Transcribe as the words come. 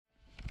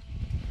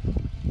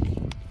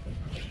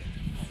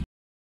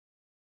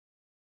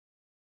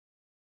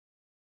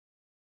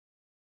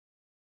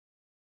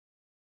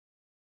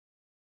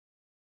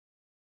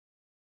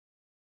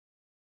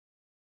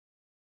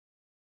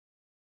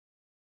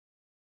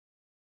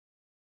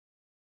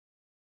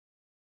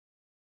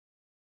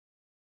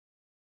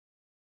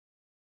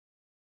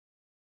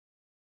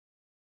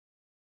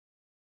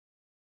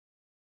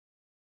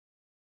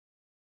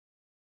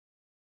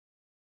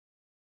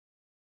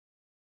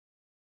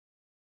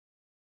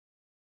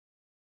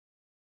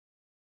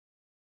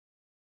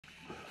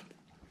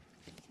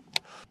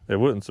It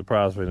wouldn't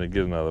surprise me to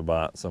get another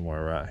bite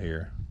somewhere right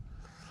here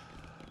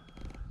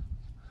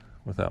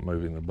without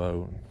moving the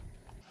boat.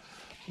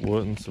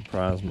 Wouldn't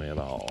surprise me at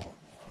all.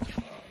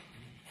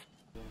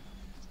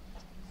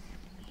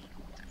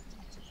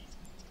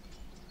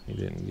 He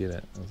didn't get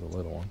it. It was a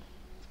little one.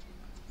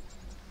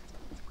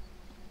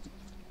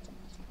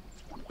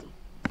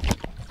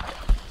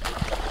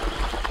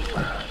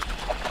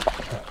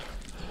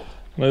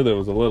 Knew there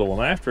was a little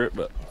one after it,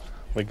 but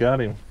we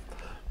got him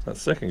that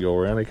second go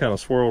around. He kind of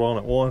swirled on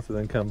it once and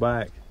then come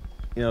back.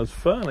 You know, it's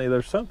funny.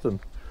 There's something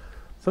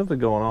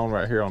going on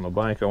right here on the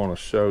bank I want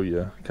to show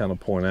you, kind of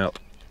point out,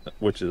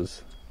 which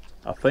is,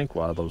 I think,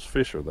 why those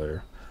fish are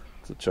there.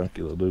 It's a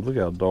chunky little dude. Look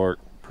how dark,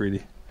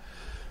 pretty.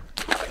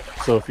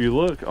 So if you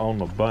look on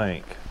the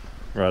bank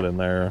right in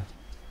there,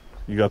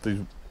 you got these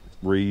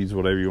reeds,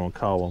 whatever you want to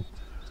call them.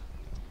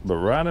 But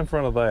right in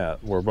front of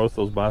that, where both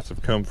those bites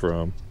have come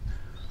from,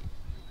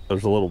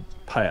 there's a little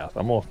path.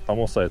 I'm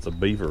gonna say it's a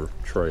beaver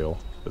trail.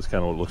 That's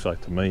kind of what it looks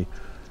like to me.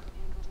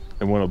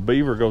 And when a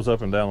beaver goes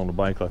up and down on the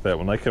bank like that,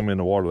 when they come in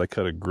the water, they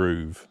cut a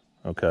groove,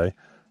 okay?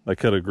 They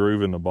cut a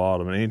groove in the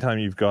bottom, and anytime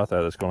you've got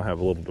that, it's gonna have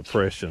a little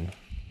depression.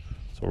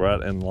 So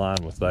right in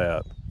line with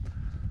that,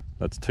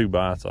 that's 2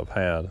 bites I've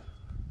had.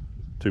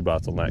 2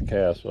 bites on that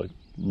cast, like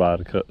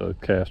bite a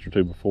cast or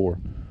 2 before.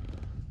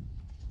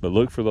 But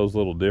look for those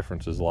little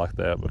differences like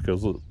that,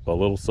 because a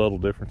little subtle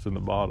difference in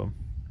the bottom,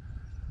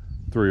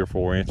 3 or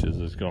 4 inches,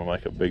 is going to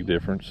make a big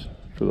difference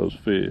for those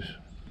fish.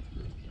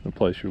 A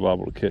place you're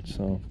liable to catch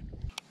some.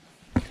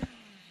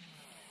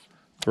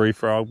 3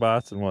 frog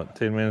bites in what,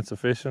 10 minutes of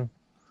fishing?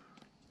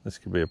 This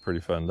could be a pretty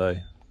fun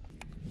day.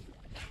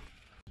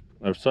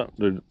 There's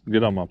something to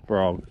get on my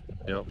frog.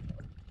 Yep.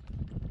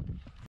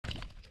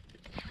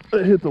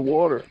 It hit the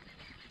water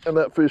and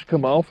that fish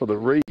come off of the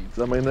reeds.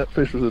 I mean, that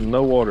fish was in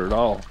no water at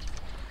all.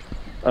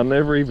 I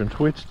never even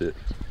twitched it.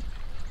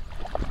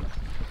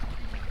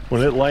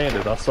 When it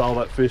landed, I saw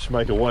that fish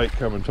make a wake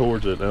coming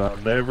towards it, and I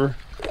never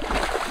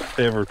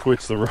ever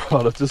twitched the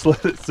rod. I just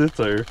let it sit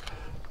there,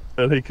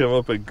 and he come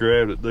up and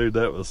grabbed it. Dude,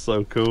 that was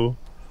so cool.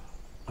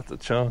 That's a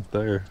chunk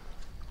there.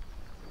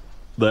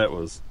 That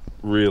was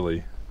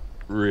really,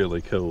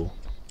 really cool.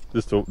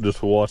 Just to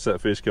watch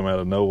that fish come out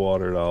of no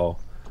water at all,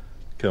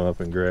 come up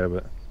and grab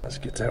it. Let's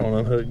get that one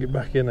unhooked, get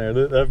back in there.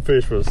 That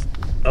fish was,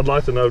 I'd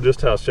like to know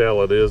just how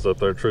shallow it is up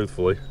there,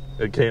 truthfully.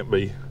 It can't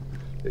be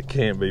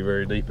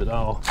very deep at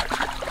all.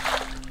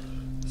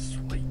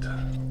 Sweet.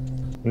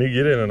 When you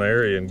get in an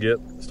area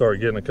and start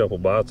getting a couple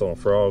bites on a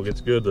frog,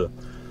 it's good to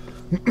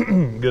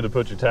good to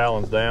put your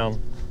talons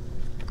down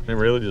and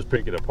really just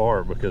pick it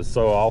apart, because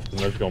so often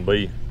there's gonna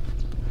be,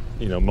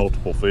 you know,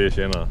 multiple fish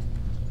in a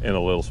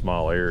little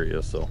small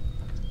area. So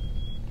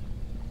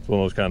it's one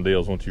of those kind of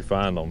deals, once you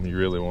find them, you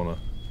really want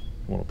to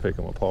pick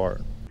them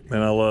apart.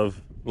 And I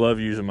love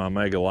using my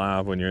Mega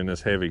Live when you're in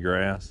this heavy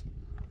grass.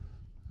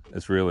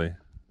 It's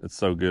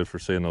so good for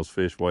seeing those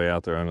fish way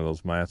out there under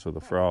those mats with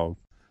a frog.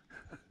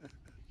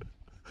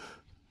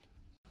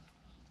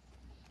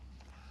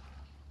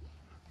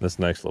 This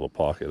next little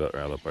pocket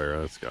right up there,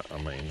 that's got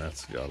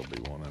to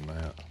be one in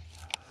that.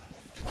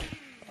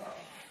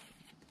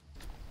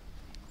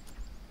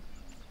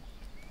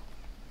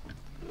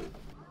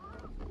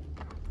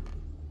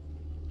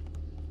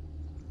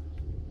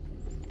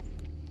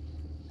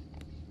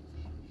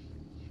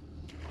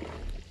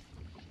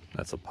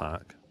 That's a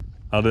pike.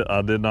 I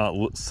did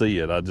not see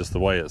it. The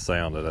way it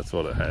sounded, that's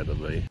what it had to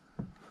be.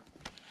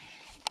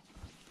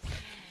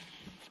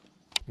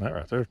 That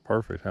right there is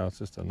perfect. How it's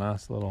just a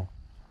nice little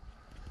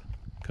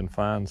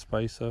confined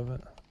space of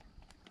it.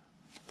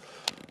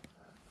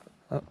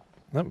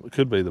 That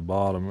could be the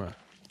bottom.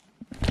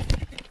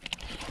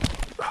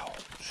 Oh,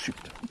 shoot.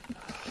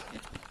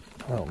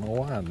 I don't know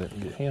why I didn't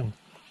get him.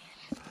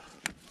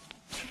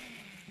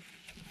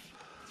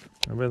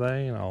 Maybe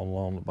they ain't all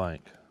along the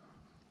bank.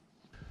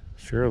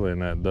 Surely in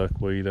that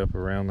duckweed up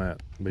around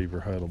that beaver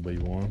hut will be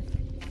one.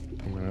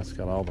 I mean, that's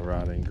got all the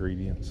right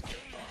ingredients.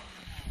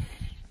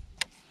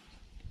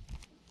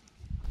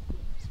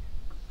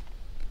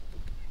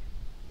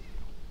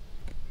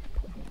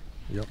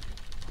 Yep.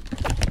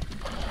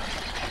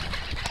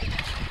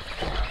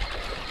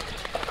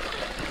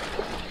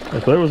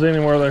 If there was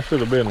anywhere there should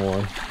have been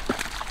one,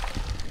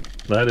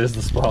 that is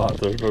the spot.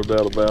 There's no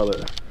doubt about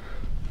it.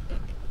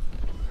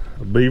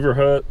 A beaver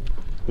hut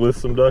with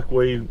some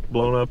duckweed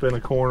blown up in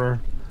a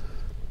corner.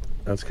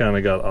 That's kind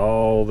of got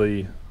all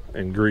the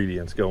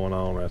ingredients going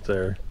on right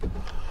there.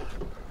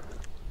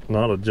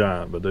 Not a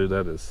giant, but dude,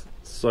 that is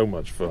so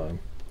much fun.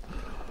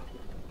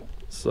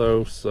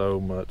 So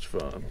much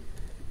fun.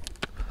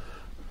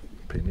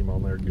 Pin him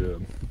on there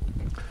good.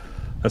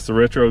 That's the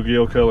retro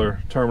gill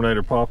color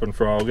Terminator popping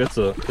frog. It's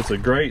a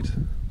great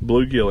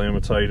bluegill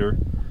imitator.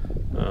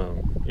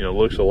 You know,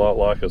 looks a lot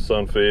like a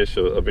sunfish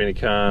of any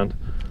kind.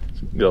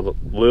 It's got a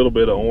little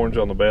bit of orange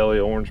on the belly,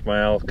 orange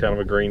mouth, kind of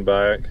a green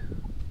back,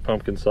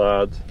 pumpkin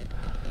sides.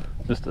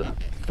 Just a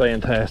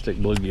fantastic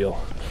bluegill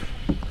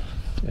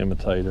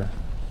imitator.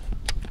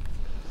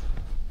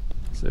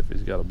 Let's see if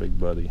he's got a big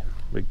buddy,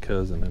 big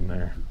cousin in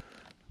there.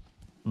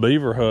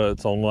 beaver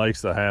huts on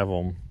lakes that have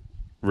them,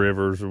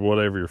 rivers or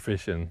whatever you're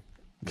fishing,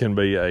 can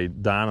be a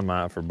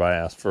dynamite for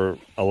bass for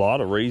a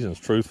lot of reasons,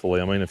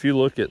 truthfully. I mean, if you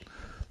look at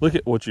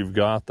what you've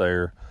got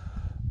there,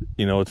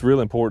 you know, it's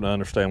really important to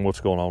understand what's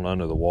going on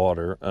under the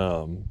water.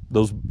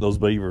 Those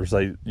beavers,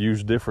 they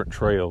use different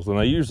trails, and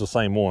they use the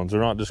same ones.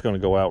 They're not just going to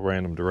go out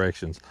random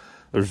directions.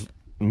 There's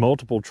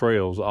multiple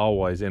trails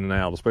always in and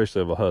out,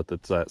 especially of a hut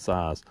that's that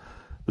size.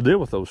 The deal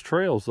with those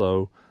trails,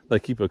 though, they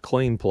keep a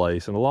clean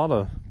place, and a lot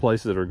of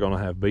places that are going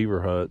to have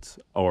beaver huts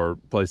are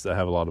places that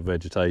have a lot of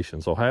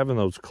vegetation. So having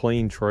those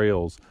clean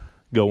trails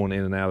going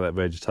in and out of that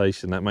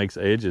vegetation, that makes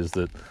edges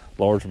that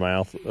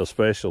largemouth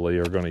especially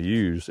are going to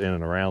use in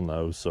and around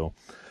those. So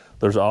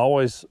there's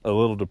always a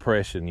little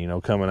depression, you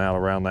know, coming out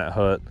around that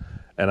hut,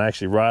 and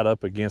actually right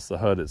up against the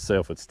hut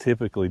itself. It's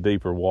typically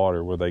deeper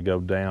water where they go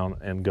down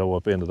and go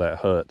up into that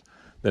hut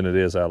than it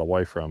is out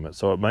away from it.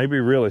 So it may be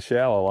really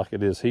shallow like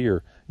it is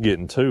here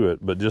getting to it,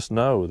 but just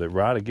know that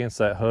right against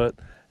that hut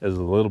is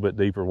a little bit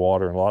deeper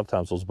water, and a lot of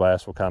times those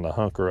bass will kind of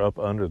hunker up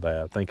under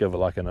that. Think of it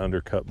like an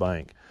undercut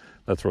bank.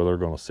 That's where they're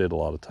going to sit a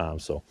lot of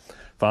times. So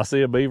if I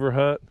see a beaver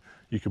hut,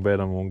 you can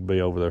bet I'm going to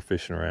be over there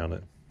fishing around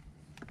it.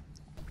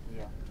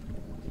 Yeah.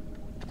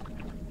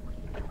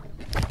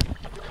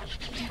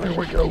 There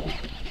we go.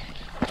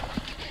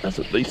 That's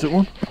a decent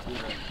one.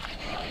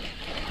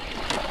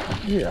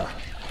 Yeah.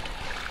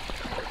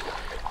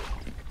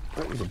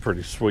 That was a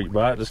pretty sweet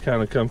bite. Just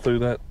kind of come through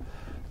that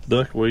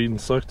duckweed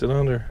and sucked it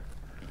under.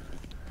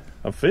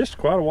 I've fished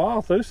quite a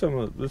while through some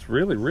of this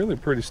really, really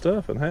pretty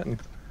stuff and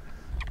hadn't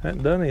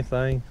done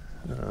anything.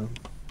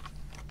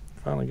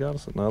 Finally got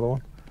us another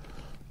one.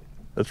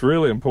 It's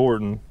really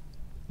important,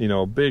 you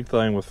know, a big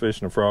thing with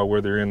fishing a frog,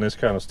 whether you're in this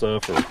kind of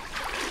stuff or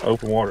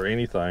open water or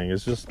anything,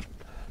 is just,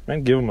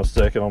 man, give them a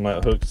second on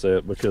that hook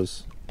set,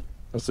 because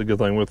that's a good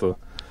thing with a,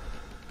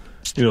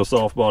 you know,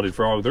 soft-bodied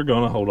frog. They're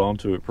gonna hold on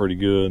to it pretty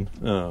good.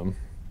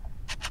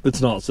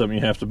 It's not something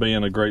you have to be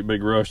in a great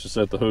big rush to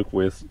set the hook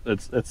with.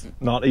 It's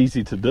not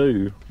easy to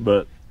do,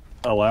 but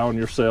allowing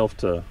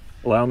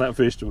that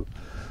fish to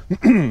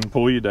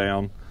pull you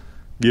down,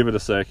 give it a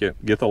second,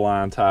 get the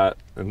line tight,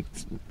 and,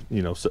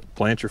 you know,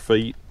 plant your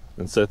feet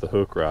and set the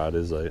hook right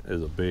is a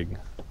big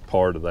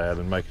part of that,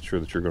 and making sure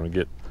that you're going to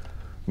get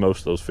most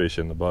of those fish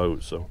in the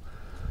boat. So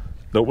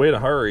don't be in a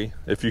hurry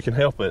if you can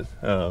help it.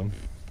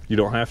 You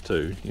don't have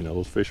to. You know,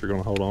 those fish are going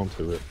to hold on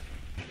to it.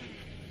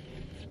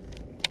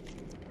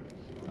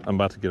 I'm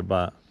about to get a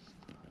bite.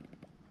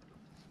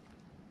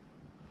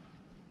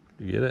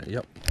 You get it?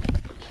 Yep.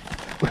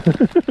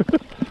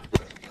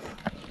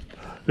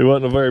 It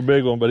wasn't a very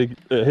big one, but it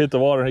hit the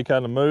water and he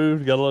kind of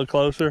moved, got a little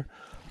closer.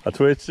 I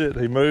twitched it,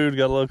 he moved,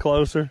 got a little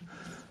closer,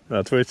 and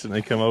I twitched it and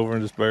he come over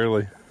and just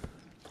barely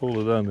pulled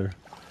it under.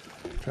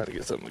 Trying to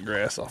get some of the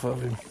grass off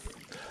of him.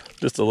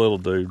 Just a little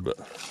dude, but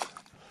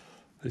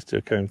he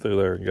still came through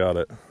there and got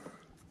it.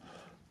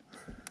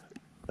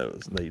 That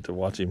was neat to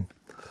watch him.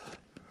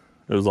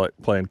 It was like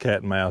playing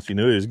cat and mouse. You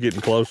knew he was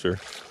getting closer,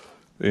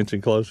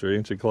 inching closer,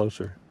 inching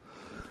closer.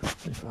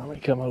 He finally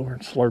come over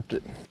and slurped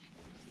it.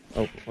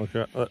 Oh,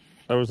 okay.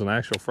 There was an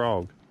actual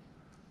frog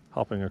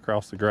hopping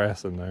across the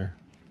grass in there.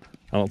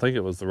 I don't think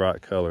it was the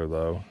right color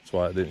though. That's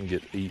why it didn't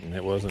get eaten.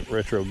 It wasn't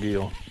retro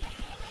gill.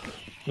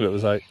 It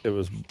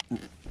was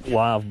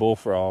live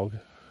bullfrog.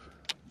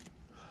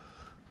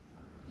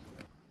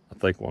 I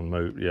think one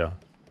moved. Yeah,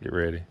 get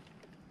ready.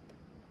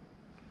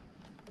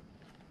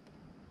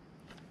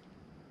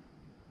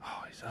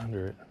 Oh, he's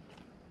under it.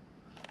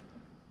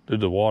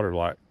 Dude, the water,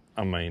 like,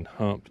 I mean,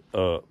 humped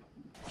up.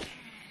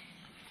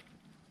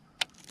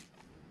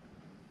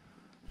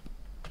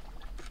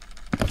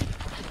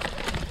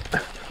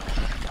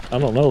 I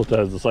don't know if that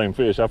was the same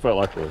fish. I felt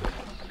like the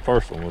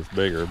first one was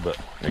bigger, but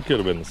it could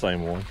have been the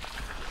same one.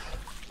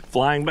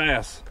 Flying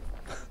bass.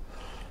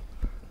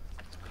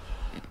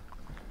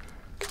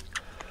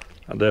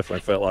 I definitely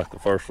felt like the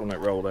first one that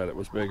rolled at it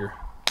was bigger.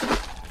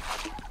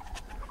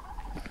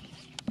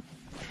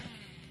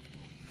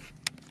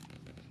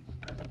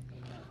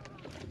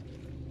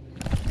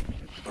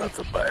 That's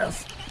a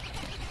bass.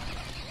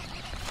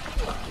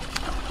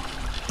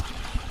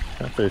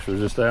 That fish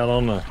was just out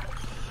on the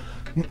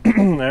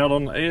out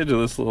on the edge of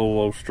this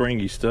little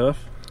stringy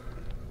stuff,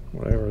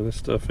 whatever this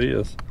stuff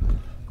is.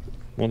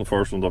 One of the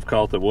first ones I've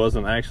caught that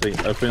wasn't actually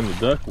up in the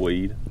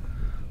duckweed.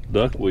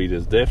 Duckweed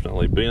has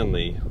definitely been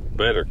the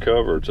better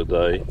cover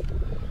today,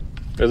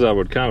 as I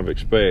would kind of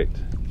expect.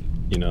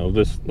 You know,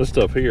 this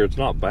stuff here, it's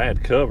not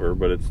bad cover,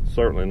 but it's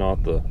certainly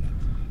not the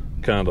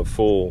kind of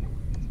full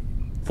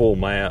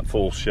mat,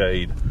 full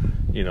shade,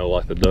 you know,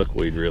 like the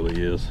duckweed really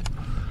is.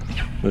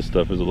 This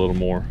stuff is a little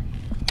more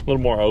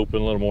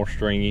open, a little more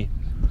stringy.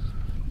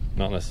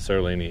 Not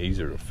necessarily any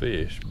easier to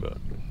fish, but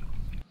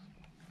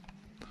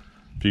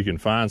if you can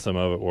find some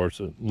of it where it's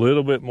a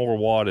little bit more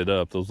wadded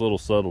up, those little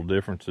subtle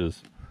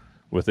differences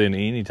within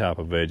any type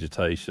of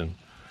vegetation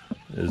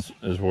is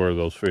where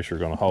those fish are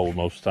going to hold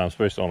most of the time,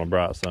 especially on a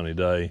bright sunny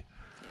day.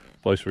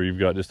 Place where you've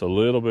got just a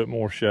little bit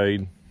more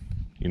shade,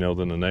 you know,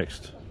 than the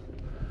next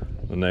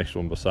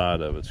one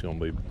beside of it's going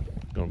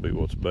to be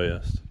what's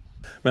best.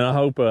 Man, I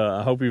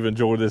hope you've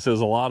enjoyed this. It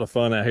was a lot of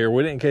fun out here.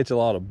 We didn't catch a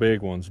lot of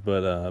big ones,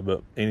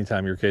 but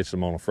anytime you're catching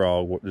them on a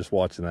frog, just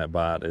watching that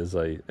bite is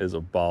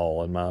a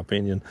ball, in my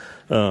opinion.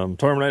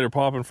 Terminator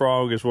popping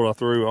frog is what I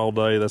threw all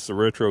day. That's the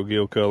retro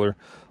gill color.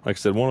 Like I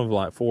said, one of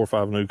like 4 or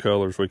 5 new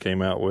colors we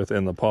came out with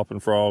in the popping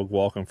frog,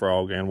 walking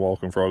frog, and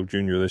walking frog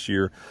junior this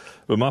year.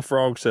 But my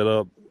frog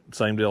setup,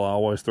 same deal I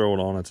always throw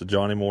it on. It's a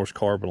Johnny Morse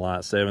Carbon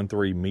Light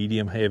 7.3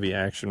 medium heavy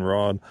action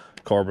rod,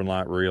 Carbon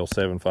Light reel,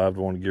 7.5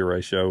 to 1 gear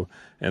ratio,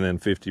 and then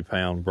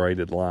 50-pound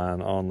braided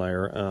line on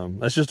there.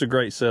 That's just a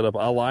great setup.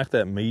 I like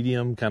that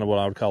medium, kind of what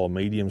I would call a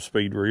medium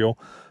speed reel.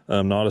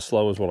 Not as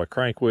slow as what I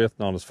crank with,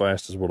 not as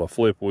fast as what I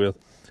flip with,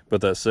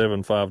 but that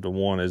 7.5 to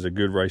 1 is a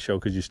good ratio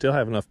because you still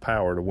have enough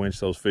power to winch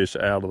those fish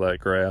out of that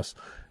grass,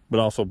 but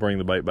also bring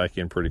the bait back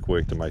in pretty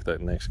quick to make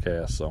that next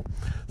cast. So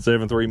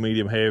 7.3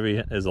 medium heavy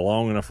is a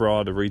long enough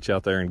rod to reach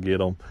out there and get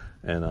them,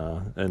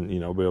 and you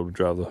know, be able to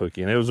drive the hook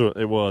in. It was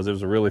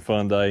a really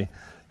fun day.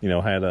 You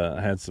know,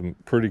 had some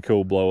pretty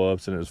cool blow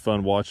ups, and it was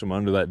fun watching them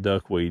under that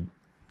duckweed.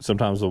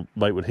 Sometimes the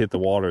bait would hit the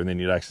water, and then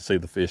you'd actually see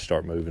the fish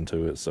start moving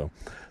to it. So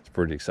it's a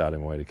pretty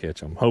exciting way to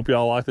catch them. Hope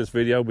y'all like this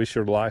video. Be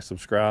sure to like,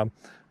 subscribe.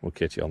 We'll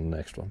catch you on the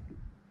next one.